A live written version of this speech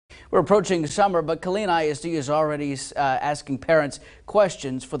We're approaching summer, but Killeen ISD is already asking parents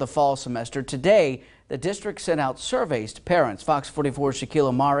questions for the fall semester. Today, the district sent out surveys to parents. Fox 44's Shaquille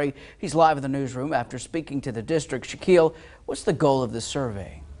Omari, he's live in the newsroom after speaking to the district. Shaquille, what's the goal of this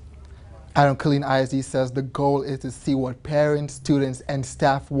survey? Adam, Killeen ISD says the goal is to see what parents, students, and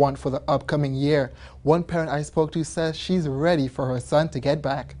staff want for the upcoming year. One parent I spoke to says she's ready for her son to get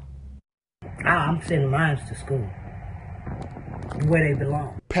back. I'm sending mine to school, where they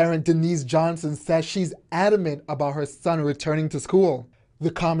belong. Parent Denise Johnson says she's adamant about her son returning to school.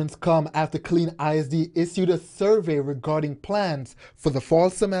 The comments come after Killeen ISD issued a survey regarding plans for the fall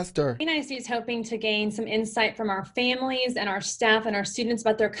semester. Killeen ISD is hoping to gain some insight from our families and our staff and our students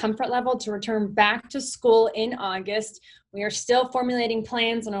about their comfort level to return back to school in August. We are still formulating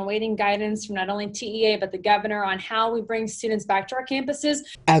plans and awaiting guidance from not only TEA but the governor on how we bring students back to our campuses.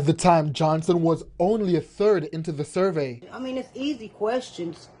 At the time, Johnson was only a third into the survey. I mean, it's easy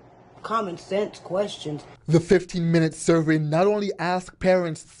questions, common sense questions. The 15-minute survey not only asked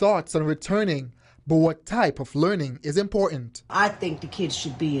parents' thoughts on returning, but what type of learning is important. I think the kids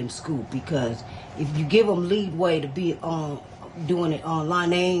should be in school because if you give them leeway to be doing it online,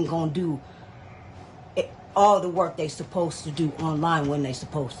 they ain't gonna do all the work they're supposed to do online when they're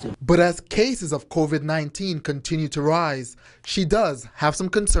supposed to. But as cases of COVID-19 continue to rise, she does have some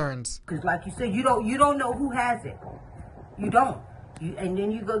concerns. Because like you said, you don't know who has it. You don't. And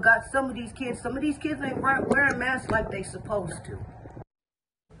then you got some of these kids ain't wearing masks like they supposed to.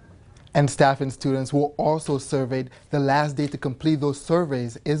 And staff and students were also surveyed. The last day to complete those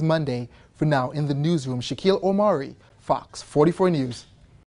surveys is Monday. For now, in the newsroom, Shaquille Omari, Fox 44 News.